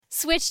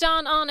Switched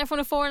on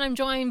F104, and I'm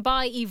joined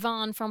by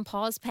Yvonne from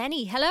Pause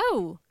Penny.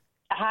 Hello.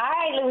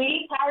 Hi,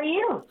 Louise. How are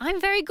you? I'm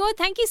very good.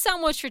 Thank you so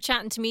much for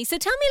chatting to me. So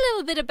tell me a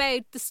little bit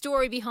about the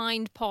story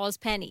behind Pause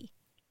Penny.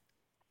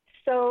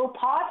 So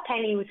Pause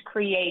Penny was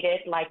created,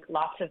 like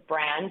lots of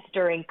brands,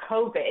 during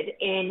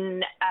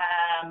COVID.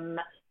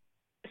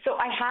 So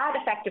I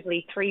had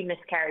effectively 3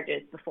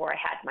 miscarriages before I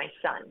had my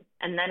son.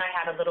 And then I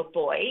had a little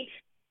boy.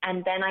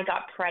 And then I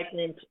got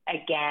pregnant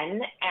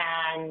again,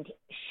 and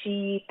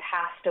she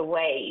passed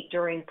away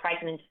during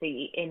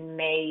pregnancy in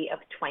May of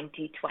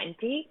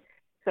 2020.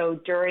 So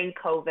during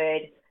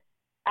COVID,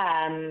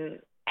 and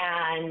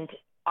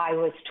I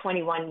was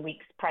 21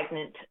 weeks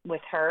pregnant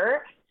with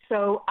her.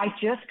 So I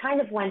just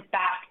kind of went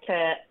back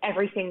to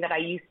everything that I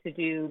used to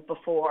do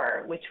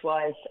before, which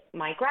was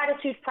my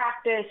gratitude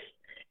practice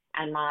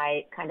and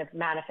my kind of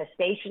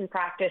manifestation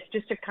practice,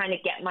 just to kind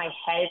of get my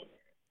head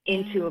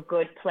into a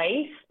good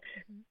place.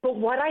 But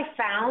what I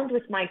found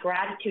with my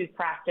gratitude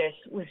practice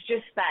was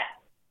just that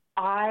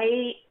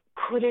I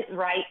couldn't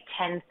write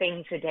 10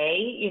 things a day.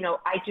 You know,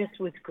 I just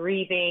was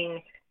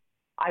grieving.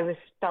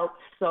 Felt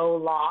so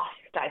lost.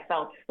 I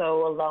felt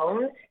so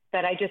alone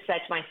that I just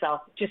said to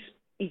myself, just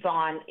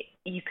Yvonne,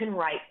 you can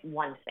write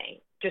one thing.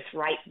 Just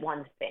write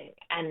one thing.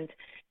 And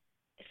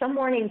some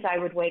mornings I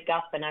would wake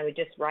up and I would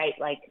just write,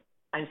 like,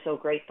 I'm so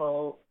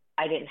grateful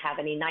I didn't have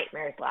any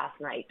nightmares last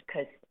night,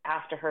 because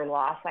after her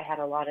loss, I had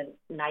a lot of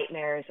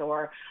nightmares.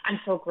 Or I'm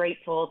so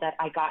grateful that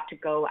I got to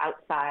go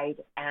outside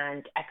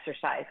and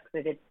exercise, because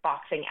I did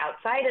boxing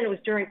outside, and it was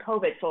during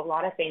COVID. So a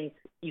lot of things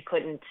you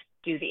couldn't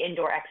do the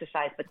indoor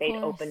exercise, but they'd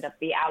opened up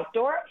the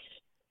outdoor.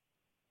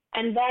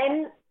 And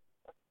then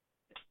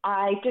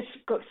I just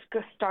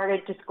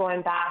started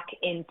going back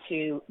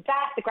into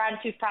that, the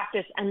gratitude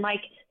practice. And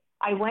like,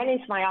 I went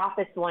into my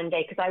office one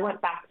day, because I went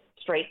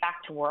straight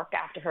back to work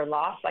after her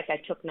loss. Like, I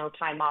took no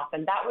time off.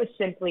 And that was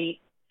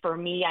simply, for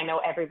me, I know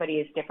everybody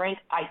is different.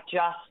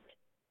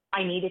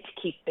 I needed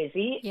to keep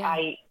busy. Yeah.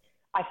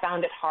 I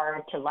found it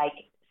hard to, like,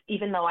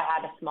 even though I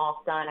had a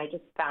small son, I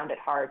just found it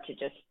hard to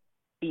just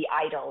be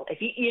idle. If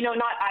you know,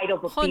 not idle,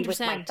 but be with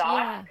my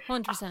thoughts. Yeah,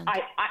 100%.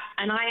 I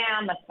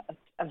am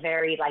a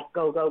very, like,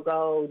 go,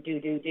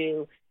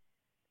 do.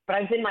 But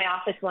I was in my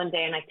office one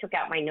day and I took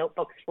out my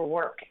notebooks for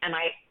work and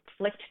I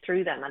flipped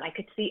through them, and I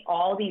could see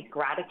all these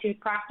gratitude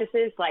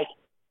practices, like,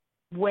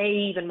 way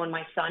even when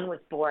my son was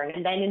born.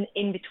 And then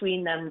in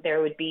between them,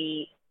 there would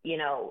be, you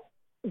know,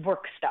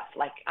 work stuff.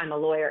 Like, I'm a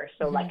lawyer,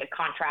 so like a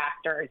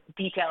contract or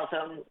details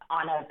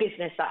on a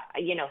business,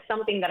 you know,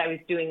 something that I was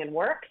doing in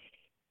work.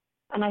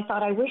 And I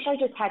thought, I wish I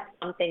just had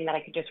something that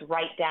I could just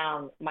write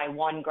down my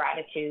one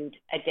gratitude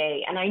a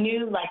day. And I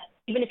knew, like,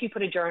 even if you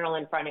put a journal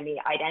in front of me,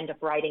 I'd end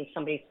up writing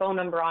somebody's phone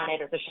number on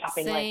it or the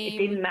shopping list. It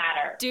didn't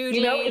matter. Doodling.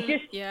 You know, it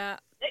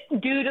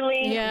just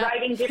doodling,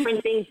 writing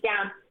different things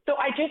down. So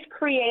I just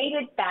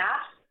created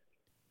that.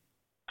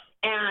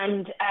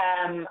 And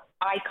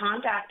I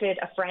contacted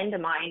a friend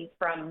of mine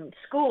from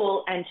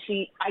school, and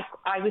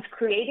I was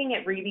creating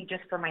it really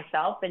just for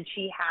myself. And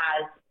she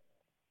has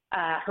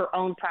her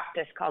own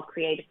practice called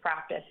Creative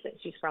Practice.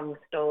 She's from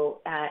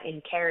Stowe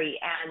in Kerry.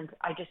 And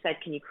I just said,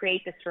 can you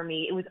create this for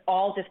me? It was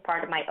all just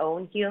part of my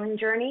own healing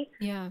journey.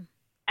 Yeah.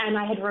 And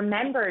I had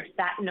remembered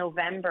that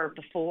November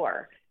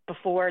before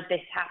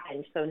this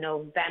happened. So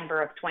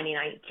November of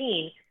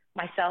 2019,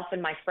 myself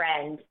and my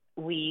friend,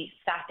 we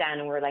sat down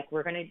and we're like,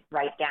 we're going to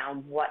write down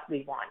what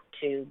we want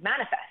to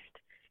manifest.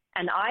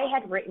 And I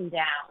had written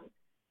down,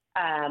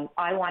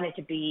 I wanted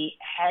to be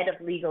head of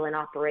legal and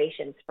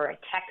operations for a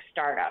tech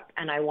startup,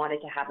 and I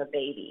wanted to have a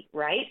baby,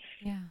 right?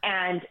 Yeah.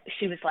 And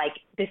she was like,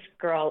 this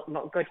girl,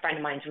 a good friend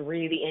of mine's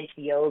really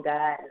into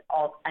yoga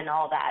and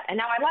all that. And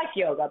now I like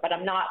yoga, but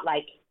I'm not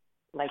like,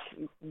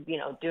 you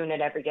know, doing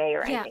it every day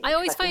or anything. Yeah, I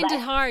always find it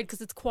hard because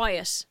it's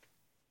quiet.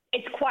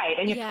 It's quiet,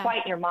 and you have to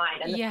quiet your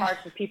mind. And it's hard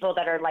for people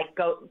that are like,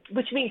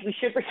 which means we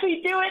should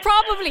really do it.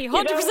 Probably,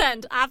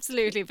 100%.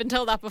 Absolutely. Been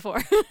told that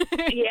before.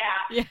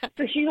 Yeah.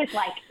 So she was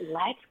like,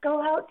 let's go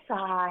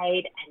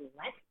outside and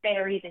let's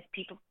bury this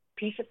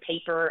piece of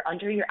paper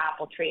under your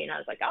apple tree. And I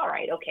was like, all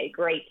right, okay,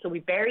 great. So we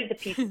buried the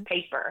piece of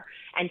paper.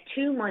 And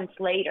 2 months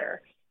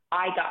later,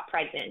 I got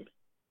pregnant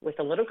with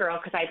a little girl,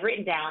 because I'd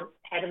written down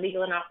head of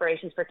legal and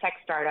operations for tech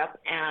startup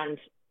and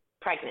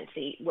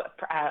pregnancy.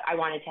 I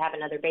wanted to have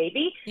another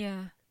baby.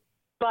 Yeah.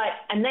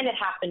 And then it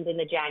happened in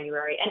the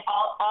January. And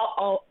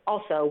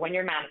also, when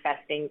you're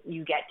manifesting,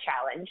 you get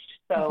challenged.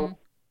 So,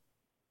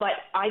 but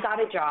I got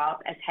a job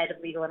as head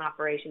of legal and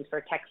operations for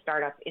a tech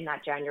startup in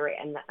that January,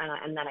 and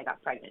then I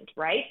got pregnant,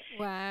 right?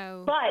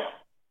 Wow.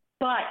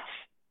 But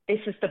this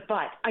is the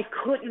but. I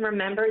couldn't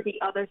remember the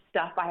other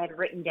stuff I had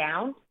written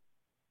down.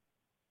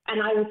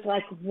 And I was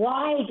like,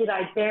 why did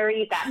I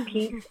bury that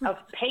piece of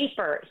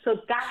paper? So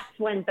that's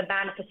when the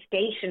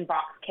manifestation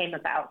box came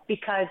about,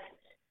 because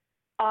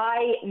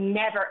I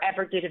never,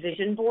 ever did a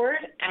vision board.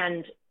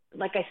 And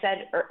like I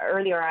said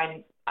earlier,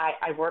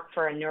 I work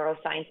for a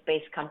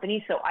neuroscience-based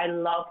company, so I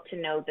love to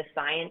know the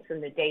science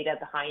and the data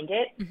behind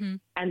it.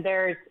 And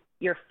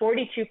you're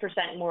 42%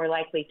 more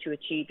likely to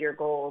achieve your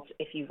goals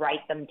if you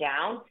write them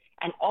down.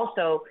 And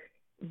also,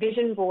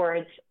 vision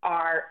boards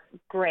are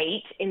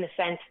great in the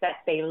sense that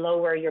they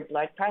lower your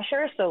blood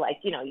pressure. So like,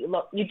 you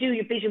do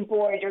your vision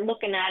board, you're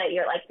looking at it,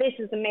 you're like, this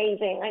is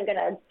amazing. I'm going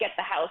to get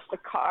the house, the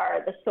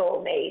car, the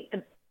soulmate,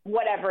 the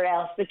whatever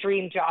else, the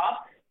dream job.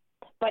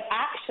 But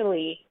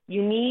actually,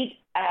 you need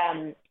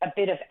a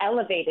bit of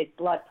elevated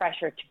blood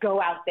pressure to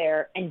go out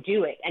there and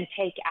do it and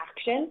take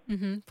action.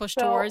 Mm-hmm. Push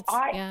towards.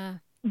 Yeah,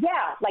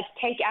 like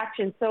take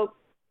action. So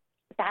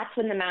that's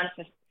when the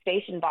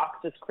manifestation box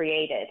was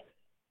created.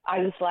 I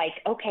was like,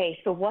 okay,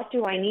 so what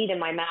do I need in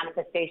my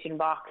manifestation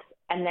box?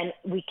 And then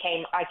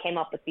I came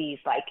up with these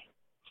like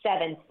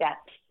 7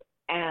 steps.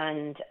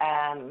 And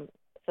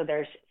so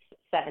there's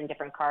 7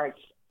 different cards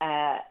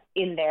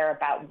in there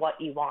about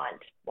what you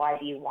want, why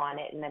do you want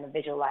it, and then a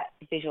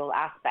visual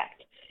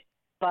aspect.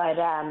 But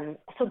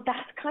so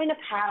that's kind of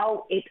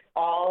how it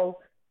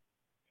all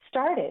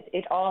started.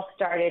 It all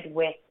started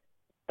with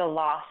the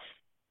loss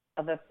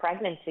of a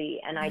pregnancy.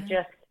 And I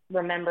just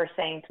remember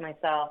saying to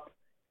myself,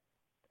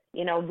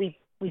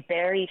 we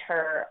buried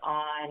her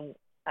on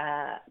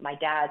my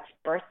dad's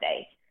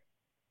birthday.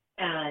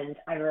 And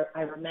I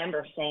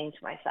remember saying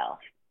to myself,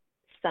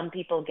 some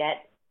people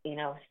get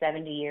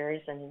 70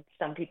 years and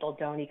some people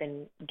don't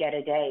even get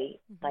a day.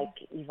 Mm-hmm. Like,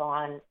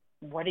 Yvonne,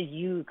 what are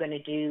you going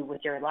to do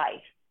with your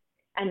life?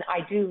 And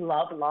I do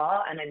love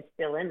law, and I'm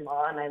still in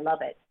law, and I love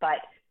it. But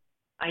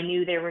I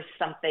knew there was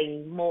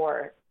something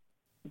more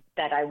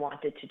that I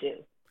wanted to do.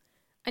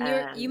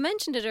 And you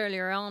mentioned it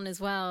earlier on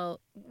as well.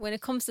 When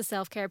it comes to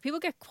self-care, people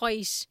get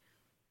quite,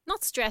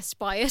 not stressed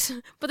by it,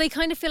 but they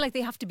kind of feel like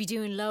they have to be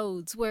doing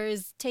loads.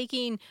 Whereas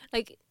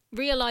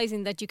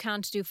realizing that you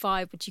can't do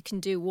 5, but you can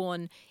do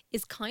 1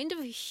 is kind of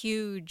a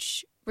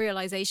huge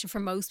realization for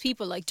most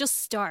people. Like,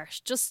 just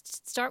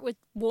start with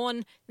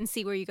 1 and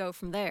see where you go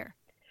from there.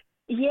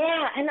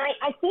 Yeah, and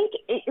I think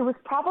it was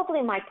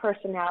probably my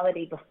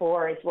personality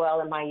before as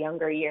well in my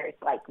younger years,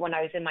 like when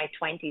I was in my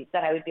 20s,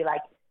 that I would be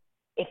like,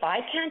 if I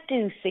can't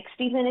do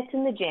 60 minutes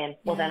in the gym,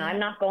 well, then I'm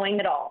not going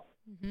at all.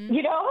 Mm-hmm.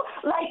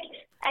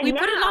 And we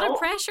put a lot of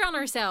pressure on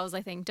ourselves,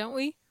 I think, don't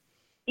we?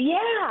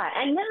 Yeah,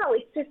 and now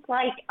it's just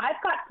like,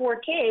 I've got 4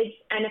 kids,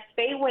 and if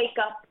they wake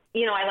up,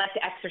 I like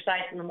to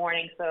exercise in the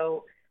morning,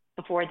 so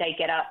before they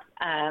get up,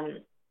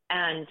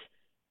 and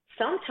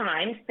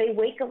sometimes they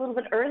wake a little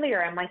bit earlier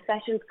and my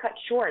sessions cut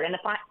short. And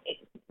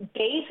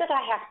days that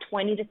I have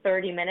 20 to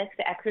 30 minutes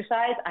to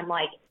exercise, I'm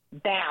like,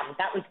 bam,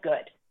 that was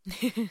good.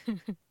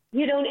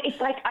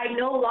 It's like I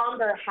no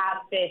longer have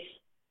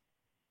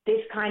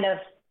this kind of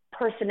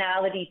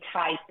personality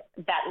type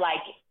that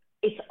like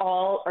it's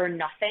all or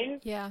nothing.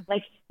 Yeah.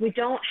 Like, we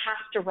don't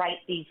have to write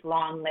these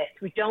long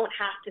lists. We don't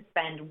have to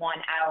spend 1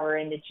 hour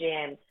in the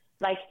gym.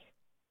 Like,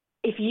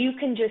 if you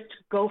can just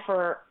go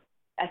for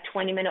a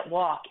 20-minute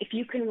walk, if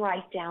you can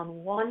write down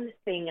one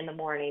thing in the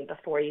morning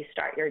before you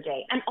start your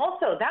day. And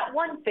also, that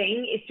one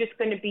thing is just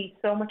going to be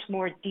so much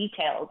more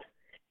detailed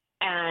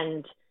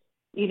and,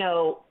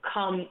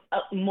 come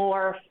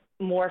more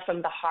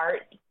from the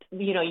heart.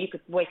 You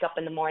could wake up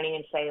in the morning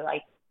and say,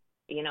 like,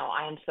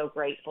 I am so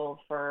grateful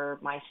for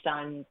my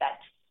son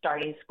that's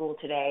starting school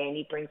today, and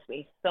he brings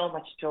me so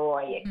much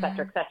joy, et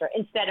cetera, et cetera.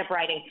 Instead of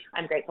writing,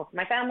 I'm grateful for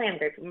my family, I'm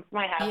grateful for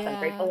my house, I'm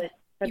grateful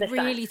for the sun.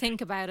 You really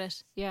think about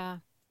it, yeah.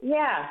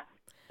 Yeah,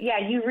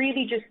 you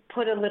really just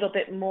put a little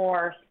bit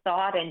more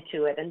thought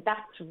into it, and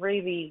that's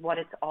really what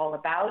it's all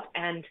about.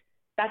 And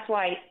that's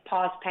why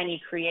Pause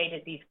Penny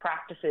created these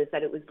practices,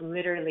 that it was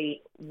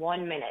literally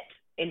 1 minute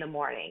in the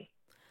morning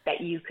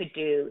that you could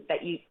do,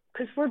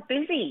 because we're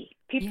busy.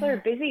 People are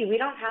busy. We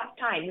don't have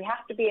time. We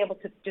have to be able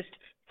to just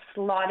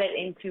slot it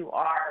into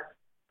our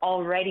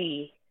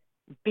already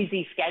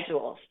busy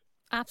schedules.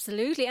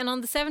 Absolutely. And on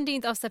the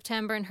 17th of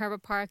September in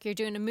Herbert Park, you're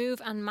doing a Move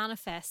and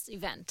Manifest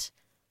event.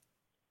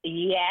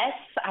 Yes,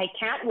 I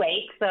can't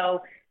wait.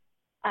 So,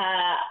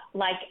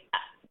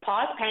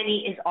 Pause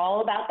Penny is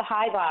all about the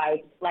high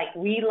vibes. Like,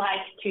 we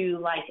like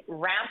to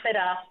ramp it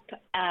up,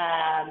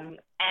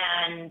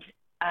 and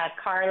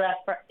Carla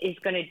is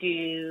going to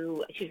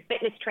do, she's a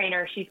fitness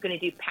trainer. She's going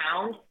to do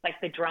pounds, like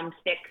the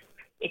drumsticks.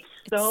 It's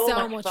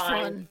so much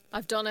fun.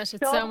 I've done it.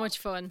 It's so much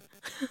fun.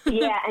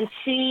 Yeah, and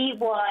she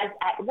was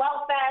at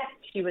WellFest.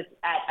 She was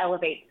at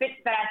Elevate Fit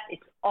Fest.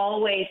 It's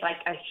always like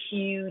a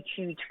huge,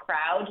 huge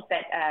crowd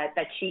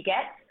that she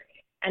gets.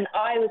 And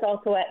I was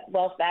also at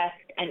WellFest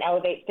and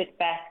Elevate Fit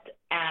Fest,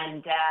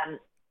 and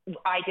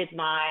I did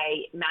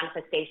my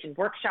manifestation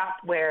workshop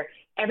where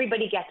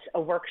everybody gets a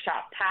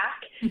workshop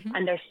pack,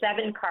 and there's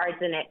 7 cards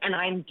in it, and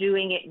I'm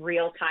doing it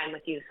real time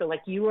with you. So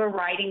like, you are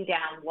writing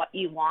down what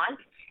you want,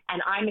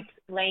 and I'm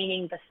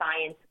explaining the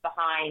science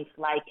behind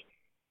like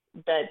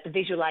the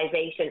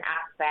visualization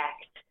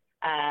aspect,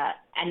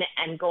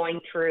 and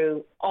going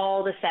through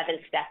all the 7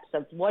 steps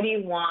of what do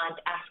you want,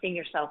 asking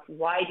yourself,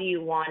 why do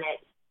you want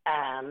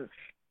it?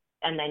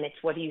 And then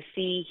it's what do you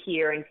see,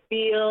 hear, and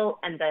feel?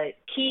 And the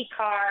key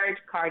card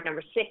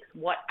number 6,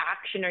 what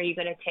action are you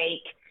going to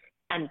take?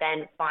 And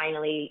then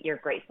finally, your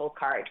grateful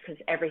card,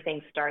 because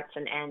everything starts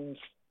and ends,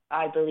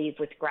 I believe,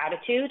 with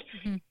gratitude.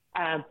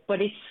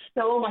 But it's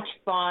so much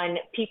fun.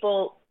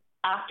 People,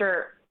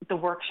 after the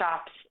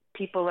workshops,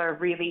 people are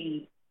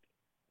really,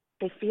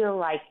 they feel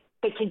like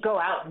they can go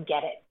out and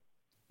get it,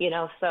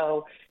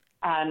 so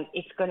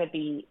it's going to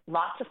be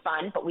lots of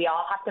fun, but we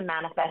all have to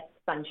manifest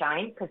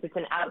sunshine because it's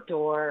an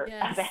outdoor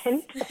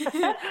event.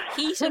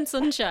 Heat and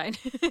sunshine.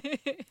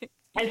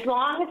 As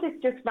long as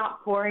it's just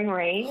not pouring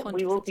rain, 100%.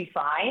 We will be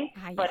fine.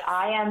 But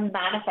I am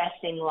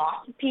manifesting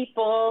lots of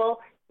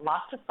people,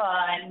 lots of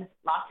fun,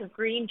 lots of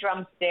green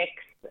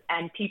drumsticks,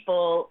 and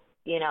people,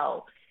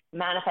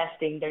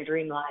 manifesting their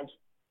dream lives.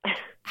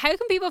 How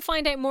can people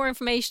find out more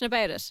information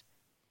about it?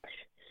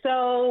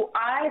 So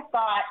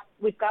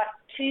we've got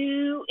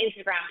 2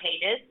 Instagram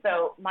pages.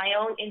 So my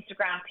own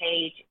Instagram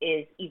page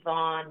is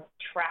Yvonne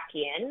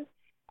Trakian.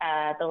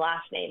 The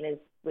last name is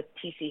with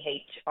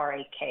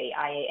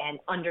TCHRAKIAN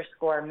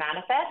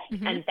 _manifest.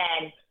 Mm-hmm. And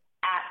then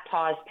at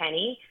Pause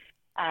Penny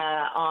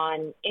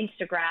on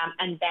Instagram.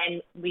 And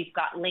then we've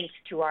got links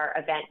to our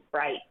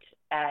Eventbrite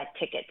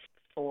tickets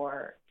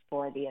for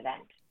the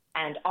event.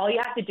 And all you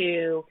have to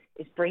do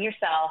is bring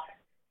yourself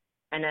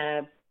and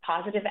a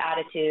positive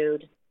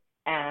attitude,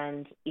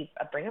 and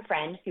bring a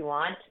friend if you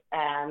want,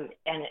 and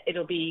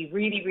it'll be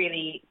really,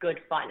 really good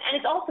fun. And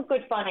it's also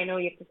good fun. I know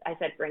I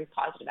said bring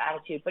positive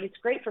attitude, but it's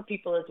great for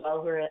people as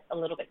well who are a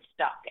little bit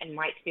stuck and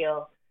might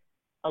feel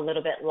a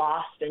little bit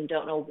lost and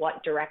don't know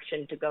what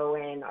direction to go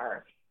in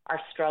or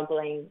are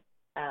struggling.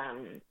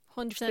 100%.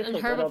 And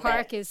Herbert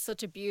Park is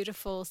such a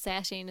beautiful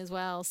setting as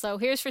well. So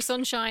here's for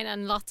sunshine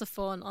and lots of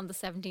fun on the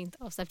 17th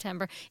of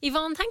September.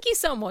 Yvonne, thank you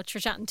so much for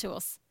chatting to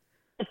us.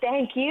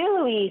 Thank you,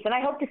 Louise, and I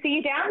hope to see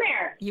you down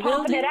there. You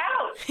will do. Pumping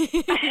it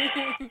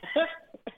out.